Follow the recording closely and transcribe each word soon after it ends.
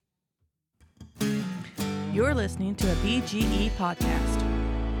You're listening to a BGE podcast.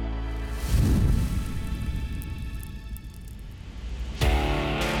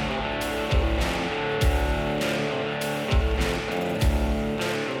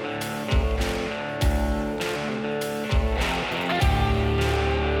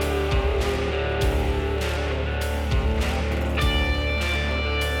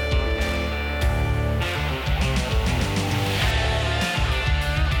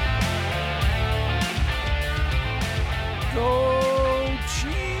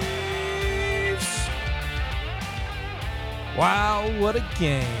 Wow, what a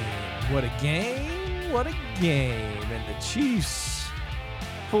game. What a game. What a game. And the Chiefs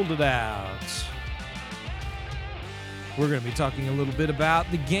pulled it out. We're going to be talking a little bit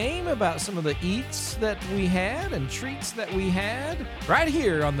about the game, about some of the eats that we had and treats that we had right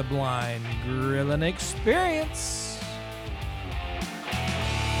here on the Blind Grilling Experience.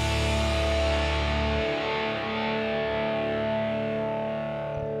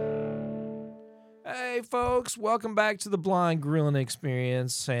 Hey folks, welcome back to the Blind Grilling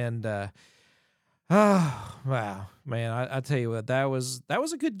Experience, and wow, man, I tell you what, that was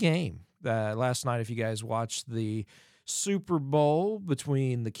a good game last night. If you guys watched the Super Bowl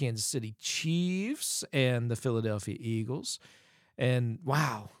between the Kansas City Chiefs and the Philadelphia Eagles, and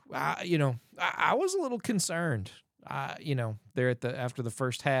wow, I was a little concerned, there after the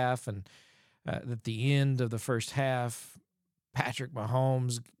first half, and at the end of the first half, Patrick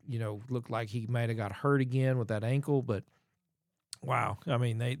Mahomes, looked like he might have got hurt again with that ankle, but wow. I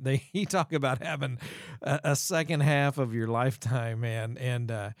mean, they you talk about having a second half of your lifetime, man.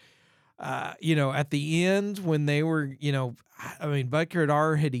 And, at the end when they were, Butker had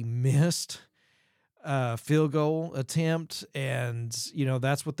already missed a field goal attempt, and,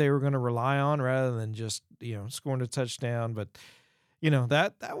 that's what they were going to rely on rather than just, scoring a touchdown. But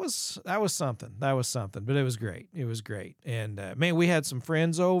that was something. That was something, but it was great. It was great. And man, we had some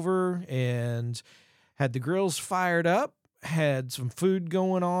friends over and had the grills fired up, had some food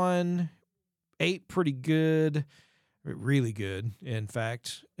going on, ate pretty good, really good, in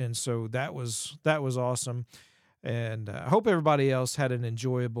fact. And so that was awesome. And I hope everybody else had an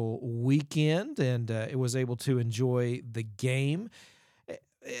enjoyable weekend and it was able to enjoy the game.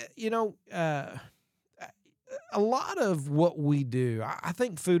 A lot of what we do, I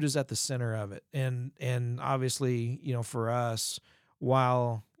think food is at the center of it. And obviously, for us,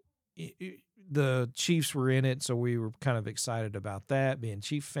 while the Chiefs were in it, so we were kind of excited about that, being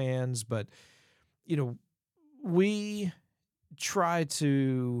Chief fans. But, we try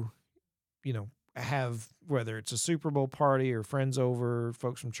to, have, whether it's a Super Bowl party or friends over,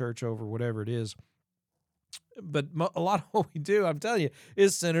 folks from church over, whatever it is. But a lot of what we do, I'm telling you,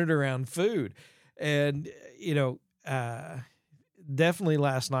 is centered around food. And, definitely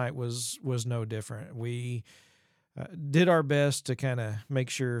last night was no different. We did our best to kind of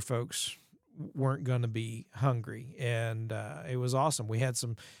make sure folks weren't going to be hungry. And it was awesome. We had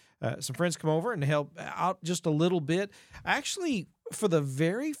some friends come over and help out just a little bit. Actually, for the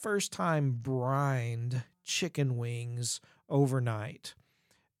very first time, brined chicken wings overnight.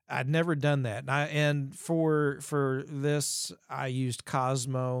 I'd never done that. And for this, I used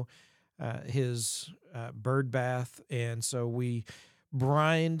Cosmo, his bird bath, and so we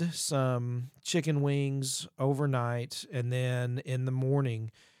brined some chicken wings overnight, and then in the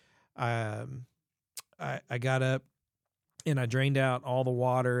morning, I got up and I drained out all the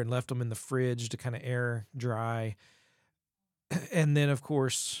water and left them in the fridge to kind of air dry, and then of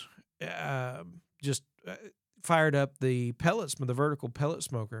course just fired up the vertical pellet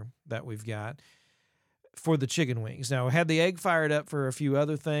smoker that we've got for the chicken wings. Now, I had the egg fired up for a few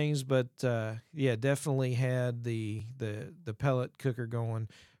other things, but definitely had the pellet cooker going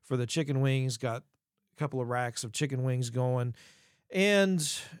for the chicken wings. Got a couple of racks of chicken wings going, and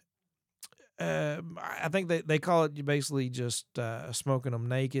I think they call it basically just smoking them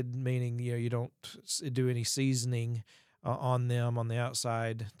naked, meaning you don't do any seasoning on them on the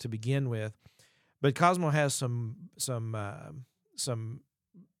outside to begin with. But Cosmo has some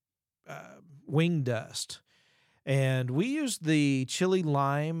wing dust, and we used the chili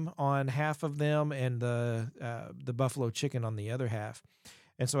lime on half of them and the buffalo chicken on the other half.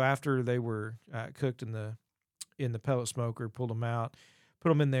 And so after they were cooked in the pellet smoker, pulled them out, put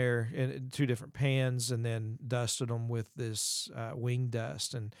them in there in two different pans, and then dusted them with this wing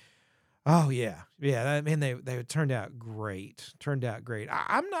dust. And they turned out great.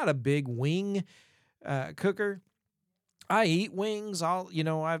 I'm not a big wing cooker. I eat wings. I've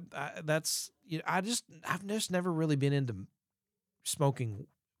just never really been into smoking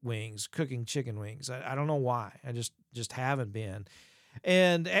wings, cooking chicken wings. I don't know why. I just haven't been.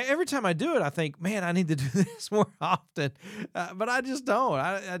 And every time I do it, I think, man, I need to do this more often, but I just don't.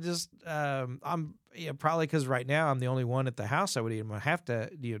 I'm probably because right now I'm the only one at the house I would eat. I'm gonna have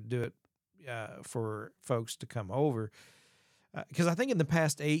to do it for folks to come over because I think in the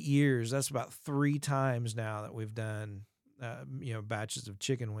past 8 years, that's about 3 times now that we've done batches of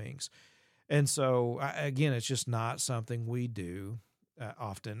chicken wings. And so again, it's just not something we do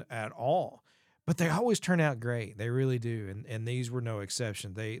often at all. But they always turn out great. They really do, and these were no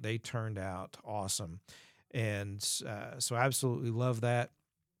exception. They turned out awesome, and so I absolutely love that.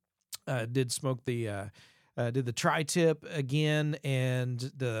 Did smoke did the tri-tip again, and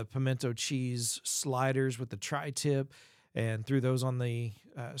the pimento cheese sliders with the tri-tip, and threw those on the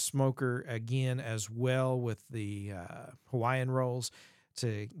smoker again as well with the Hawaiian rolls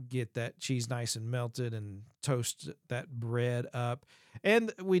to get that cheese nice and melted and toast that bread up.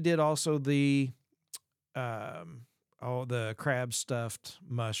 And we did also the crab stuffed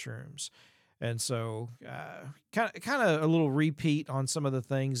mushrooms. And so kind of a little repeat on some of the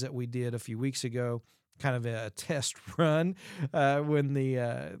things that we did a few weeks ago, kind of a test run when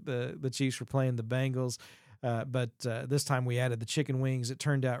the Chiefs were playing the Bengals. But this time we added the chicken wings. It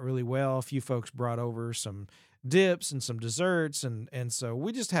turned out really well. A few folks brought over some dips and some desserts, and so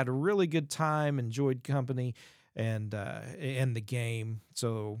we just had a really good time, enjoyed company, and the game.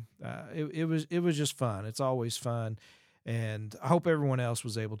 So it was just fun. It's always fun, and I hope everyone else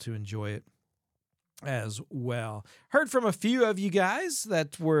was able to enjoy it as well. Heard from a few of you guys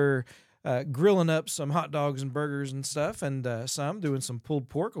that were grilling up some hot dogs and burgers and stuff, and some doing some pulled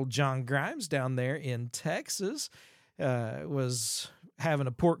pork. Old John Grimes down there in Texas was having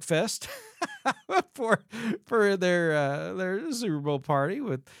a pork fest for their Super Bowl party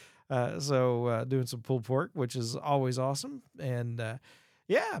with doing some pulled pork, which is always awesome. And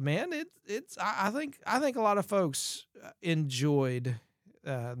yeah, man, I think a lot of folks enjoyed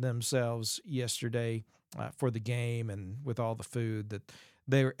themselves yesterday for the game, and with all the food that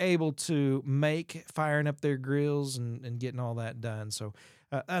they were able to make, firing up their grills and getting all that done. So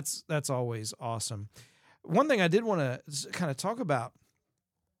that's always awesome. One thing I did want to kind of talk about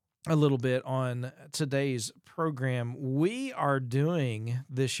a little bit on today's program, we are doing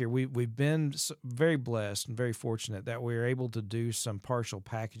this year, we've been very blessed and very fortunate that we were able to do some partial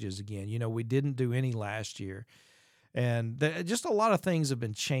packages again. We didn't do any last year, and just a lot of things have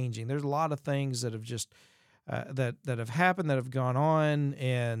been changing. There's a lot of things that have just that have happened, that have gone on,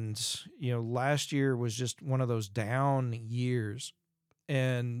 and last year was just one of those down years,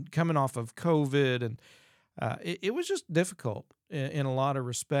 and coming off of COVID, and it was just difficult in a lot of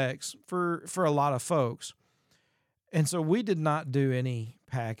respects for a lot of folks. And so we did not do any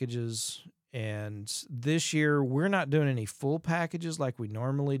packages. And this year we're not doing any full packages like we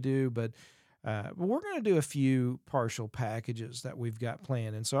normally do, but we're going to do a few partial packages that we've got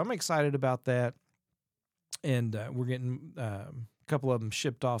planned. And so I'm excited about that. And we're getting a couple of them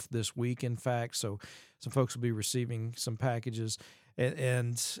shipped off this week, in fact. So some folks will be receiving some packages.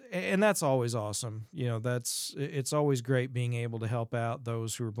 And that's always awesome. It's always great being able to help out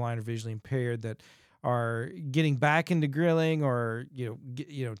those who are blind or visually impaired that are getting back into grilling, or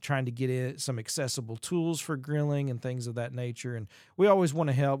trying to get in some accessible tools for grilling and things of that nature. And we always want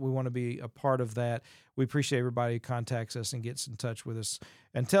to help. We want to be a part of that. We appreciate everybody who contacts us and gets in touch with us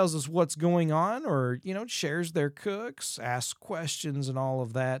and tells us what's going on, or shares their cooks, asks questions, and all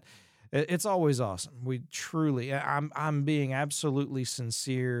of that. It's always awesome. We truly, I'm being absolutely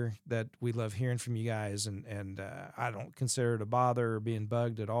sincere that we love hearing from you guys, and I don't consider it a bother or being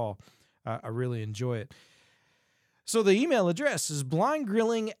bugged at all. I really enjoy it. So the email address is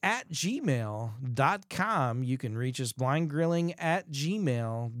blindgrilling@gmail.com. You can reach us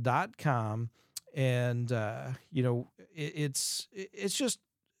blindgrilling@gmail.com. And, it's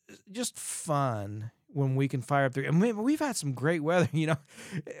just fun when we can fire up there. And we've had some great weather.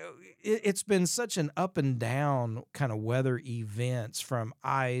 It's been such an up and down kind of weather events, from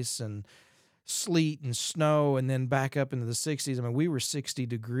ice and sleet and snow, and then back up into the 60s. I mean, we were 60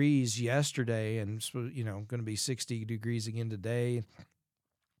 degrees yesterday, and going to be 60 degrees again today.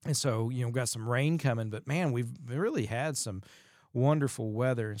 And so, got some rain coming, but man, we've really had some wonderful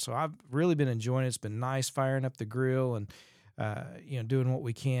weather. And so I've really been enjoying it. It's been nice firing up the grill and, doing what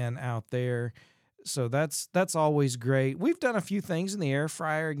we can out there. So that's always great. We've done a few things in the air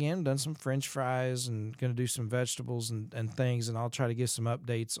fryer again, done some French fries, and going to do some vegetables and things. And I'll try to give some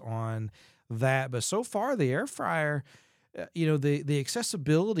updates on that. But so far, the air fryer, the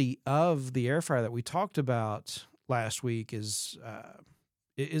accessibility of the air fryer that we talked about last week is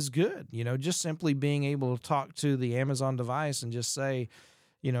good. Just simply being able to talk to the Amazon device and just say,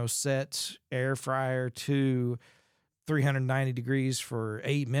 set air fryer to 390 degrees for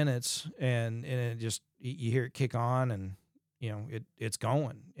 8 minutes, and it just, you hear it kick on, and it's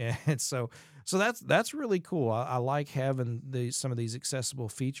going. And so that's really cool. I like having some of these accessible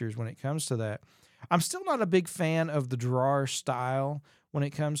features when it comes to that. I'm still not a big fan of the drawer style when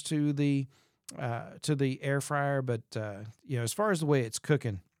it comes to the air fryer, but as far as the way it's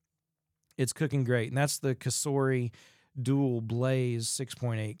cooking great. And that's the Cosori Dual Blaze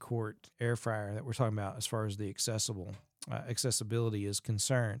 6.8 quart air fryer that we're talking about as far as the accessibility is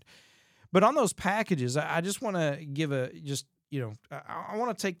concerned. But on those packages, I just want to give I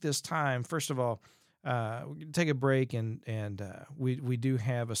want to take this time, first of all, take a break, and we do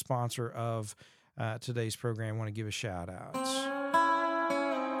have a sponsor of today's program. I want to give a shout out.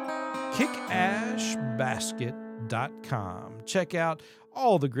 KickAshBasket.com. Check out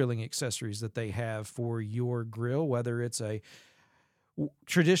all the grilling accessories that they have for your grill, whether it's a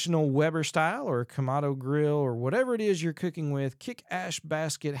traditional Weber style or a Kamado grill or whatever it is you're cooking with. Kick Ash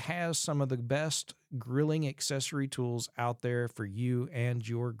Basket has some of the best grilling accessory tools out there for you and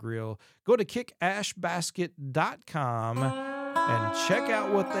your grill. Go to kickashbasket.com and check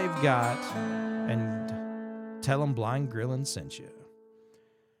out what they've got, and tell them Blind Grillin' sent you.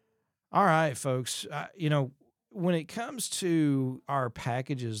 All right, folks, when it comes to our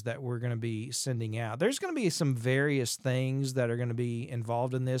packages that we're going to be sending out, there's going to be some various things that are going to be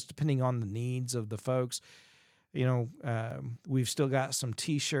involved in this, depending on the needs of the folks. We've still got some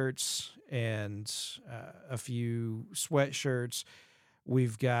T-shirts and a few sweatshirts.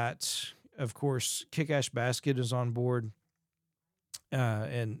 We've got, of course, Kick Ash Basket is on board,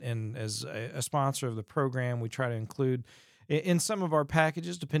 and as a sponsor of the program, we try to include in some of our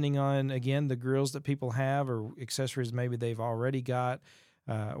packages, depending on, again, the grills that people have or accessories maybe they've already got,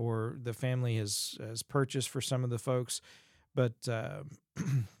 or the family has purchased for some of the folks. But the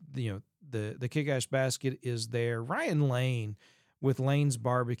Kick Ash Basket is there. Ryan Lane with Lane's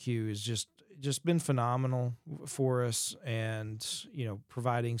Barbecue is just been phenomenal for us, and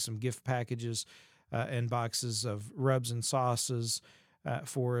providing some gift packages and boxes of rubs and sauces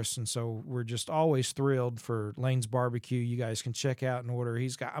for us. And so we're just always thrilled for Lane's Barbecue. You guys can check out and order.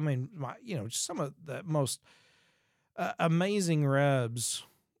 He's got, just some of the most amazing rubs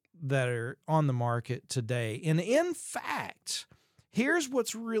that are on the market today. And in fact, here's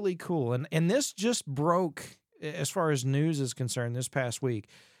what's really cool. And this just broke as far as news is concerned this past week.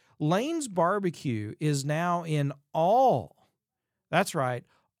 Lane's Barbecue is now in all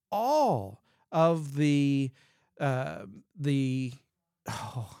of the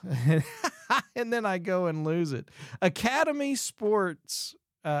and then I go and lose it. Academy Sports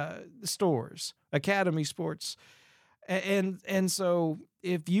stores. Academy Sports. And so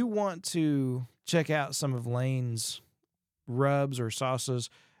if you want to check out some of Lane's rubs or sauces,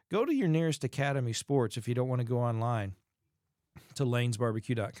 go to your nearest Academy Sports if you don't want to go online to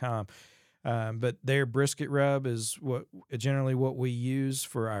lanesbarbecue.com. But their brisket rub is generally what we use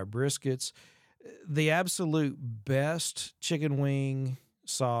for our briskets. The absolute best chicken wing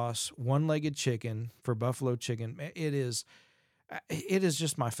sauce, one-legged chicken for buffalo chicken. It is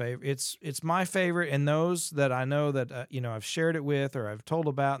just my favorite. It's my favorite, and those that I know that I've shared it with or I've told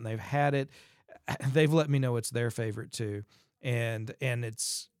about and they've had it, they've let me know it's their favorite too. And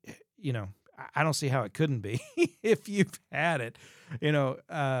it's I don't see how it couldn't be if you've had it.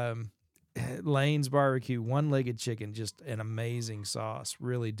 Lane's Barbecue, one-legged chicken, just an amazing sauce.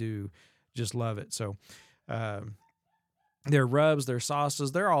 Really do just love it. So their rubs, their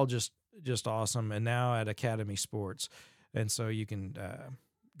sauces, they're all just awesome. And now at Academy Sports. And so you can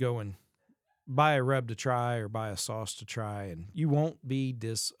go and buy a rub to try or buy a sauce to try, and you won't be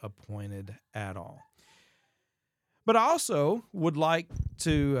disappointed at all. But I also would like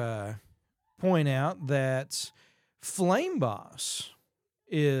to point out that Flame Boss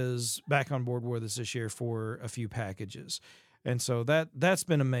is back on board with us this year for a few packages. And so that's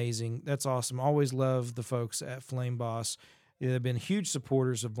been amazing. That's awesome. Always love the folks at Flame Boss. They've been huge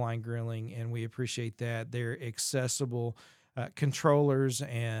supporters of Blind Grilling, and we appreciate that. Their accessible controllers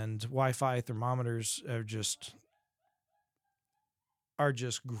and Wi-Fi thermometers are just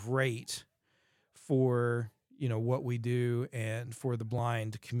great for what we do and for the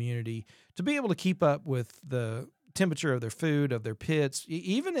blind community to be able to keep up with the temperature of their food, of their pits,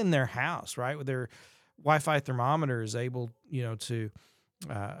 even in their house, right? With their Wi-Fi thermometer is able, to,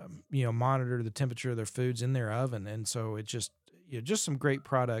 monitor the temperature of their foods in their oven. And so it's just some great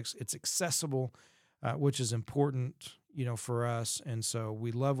products. It's accessible, which is important, for us. And so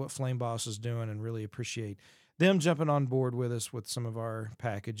we love what Flame Boss is doing and really appreciate them jumping on board with us with some of our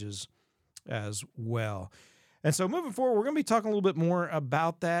packages as well. And so moving forward, we're going to be talking a little bit more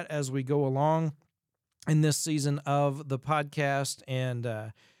about that as we go along. in this season of the podcast. And,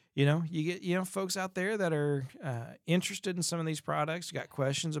 you get, folks out there that are interested in some of these products, you got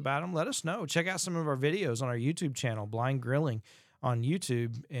questions about them, let us know. Check out some of our videos on our YouTube channel, Blind Grilling on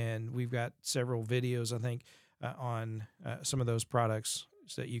YouTube. And we've got several videos, I think, on some of those products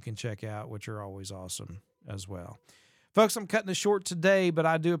that you can check out, which are always awesome as well. Folks, I'm cutting it short today, but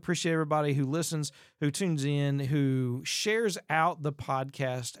I do appreciate everybody who listens, who tunes in, who shares out the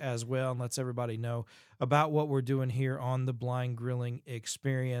podcast as well, and lets everybody know about what we're doing here on the Blind Grilling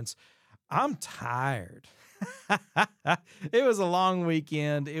Experience. I'm tired. It was a long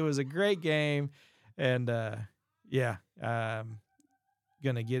weekend. It was a great game, and I'm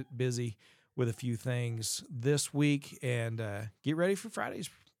going to get busy with a few things this week and get ready for Friday's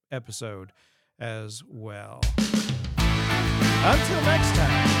episode as well. Until next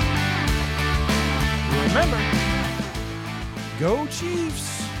time, remember, go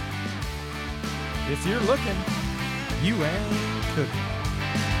Chiefs. If you're looking, you ain't cooking.